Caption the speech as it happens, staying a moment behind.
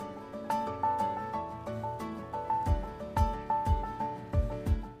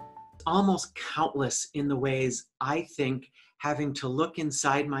almost countless in the ways I think having to look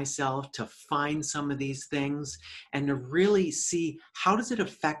inside myself to find some of these things and to really see how does it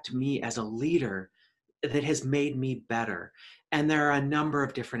affect me as a leader that has made me better. And there are a number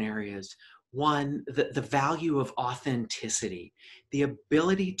of different areas. One, the value of authenticity, the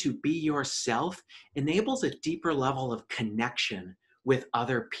ability to be yourself enables a deeper level of connection with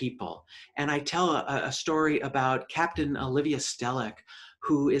other people. And I tell a story about Captain Olivia Stellick,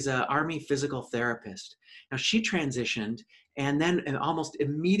 who is an Army physical therapist. Now, she transitioned and then almost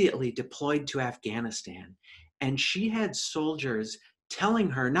immediately deployed to Afghanistan. And she had soldiers telling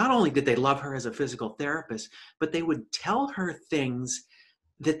her not only did they love her as a physical therapist, but they would tell her things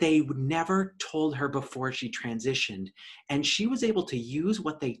that they would never told her before she transitioned. And she was able to use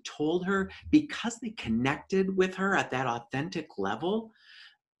what they told her because they connected with her at that authentic level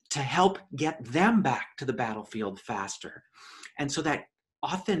to help get them back to the battlefield faster. And so that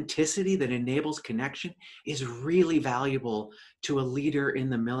authenticity that enables connection is really valuable to a leader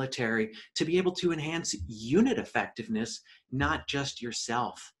in the military to be able to enhance unit effectiveness, not just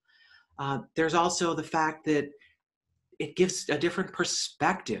yourself. There's also the fact that it gives a different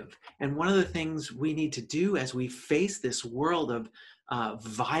perspective. And one of the things we need to do as we face this world of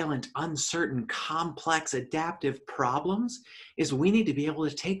violent, uncertain, complex, adaptive problems is we need to be able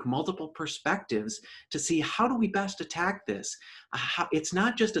to take multiple perspectives to see how do we best attack this. It's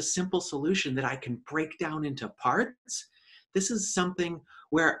not just a simple solution that I can break down into parts. This is something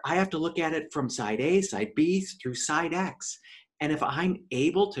where I have to look at it from side A, side B, through side X. And if I'm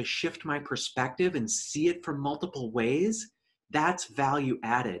able to shift my perspective and see it from multiple ways, that's value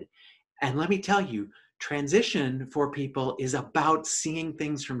added. And let me tell you, transition for people is about seeing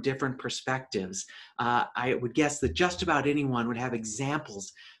things from different perspectives. I would guess that just about anyone would have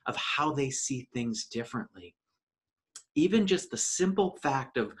examples of how they see things differently. Even just the simple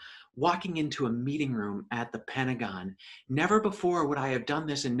fact of walking into a meeting room at the Pentagon, never before would I have done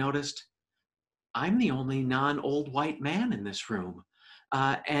this and noticed I'm the only non-old white man in this room.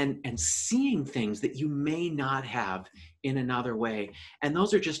 And seeing things that you may not have in another way. And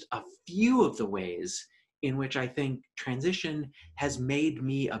those are just a few of the ways in which I think transition has made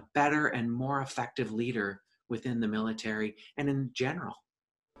me a better and more effective leader within the military and in general.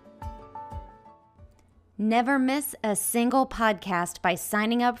 Never miss a single podcast by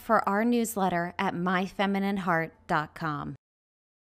signing up for our newsletter at myfeminineheart.com.